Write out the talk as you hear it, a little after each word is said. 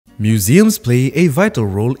Museums play a vital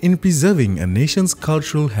role in preserving a nation's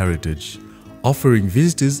cultural heritage, offering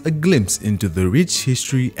visitors a glimpse into the rich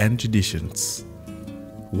history and traditions.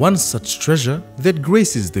 One such treasure that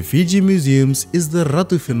graces the Fiji Museums is the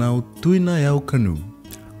Ratu Finau Tui Nayau Canoe,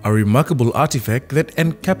 a remarkable artifact that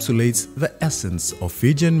encapsulates the essence of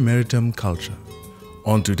Fijian maritime culture.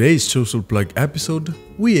 On today's Social Plug episode,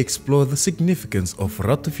 we explore the significance of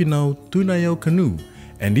Ratu Finau Tui Nayau Canoe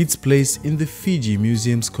and its place in the Fiji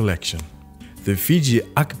Museum's collection. The Fiji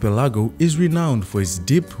archipelago is renowned for its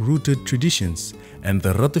deep-rooted traditions, and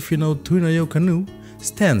the Ratu Finau Tui Nayau Canoe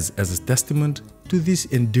stands as a testament to this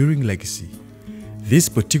enduring legacy. This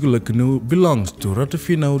particular canoe belongs to Ratu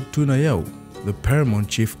Finau Tui Nayau, the paramount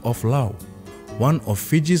chief of Lau, one of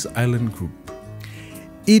Fiji's island group.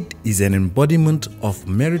 It is an embodiment of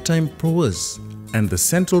maritime prowess and the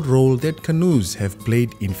central role that canoes have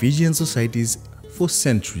played in Fijian societies for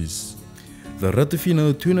centuries. The Ratu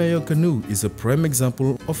Finau Tui Nayau Canoe is a prime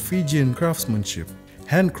example of Fijian craftsmanship,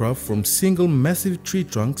 handcraft from single massive tree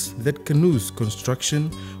trunks. That canoe's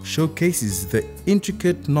construction showcases the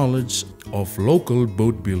intricate knowledge of local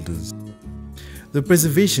boat builders. The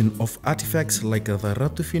preservation of artifacts like the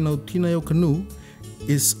Ratu Finau Tui Nayau Canoe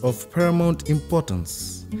is of paramount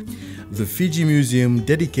importance. The Fiji Museum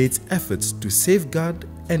dedicates efforts to safeguard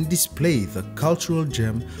and display the cultural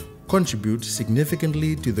gem, contribute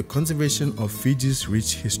significantly to the conservation of Fiji's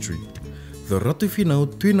rich history. The Ratu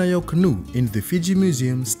Finau Tui Nayau Canoe in the Fiji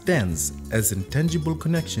Museum stands as an intangible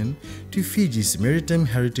connection to Fiji's maritime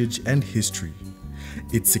heritage and history.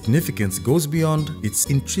 Its significance goes beyond its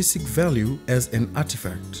intrinsic value as an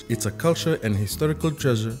artifact. It's a culture and historical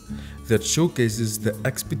treasure that showcases the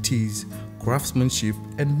expertise, craftsmanship,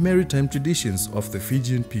 and maritime traditions of the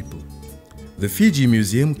Fijian people. The Fiji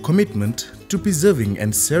Museum commitment to preserving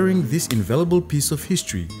and sharing this invaluable piece of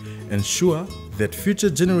history ensure that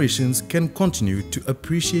future generations can continue to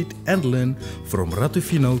appreciate and learn from Ratu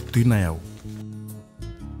Finau Tui Nayau.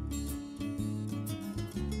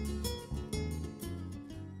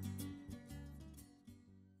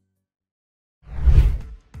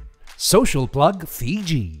 Social Plug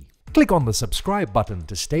Fiji. Click on the subscribe button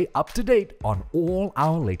to stay up to date on all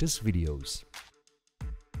our latest videos.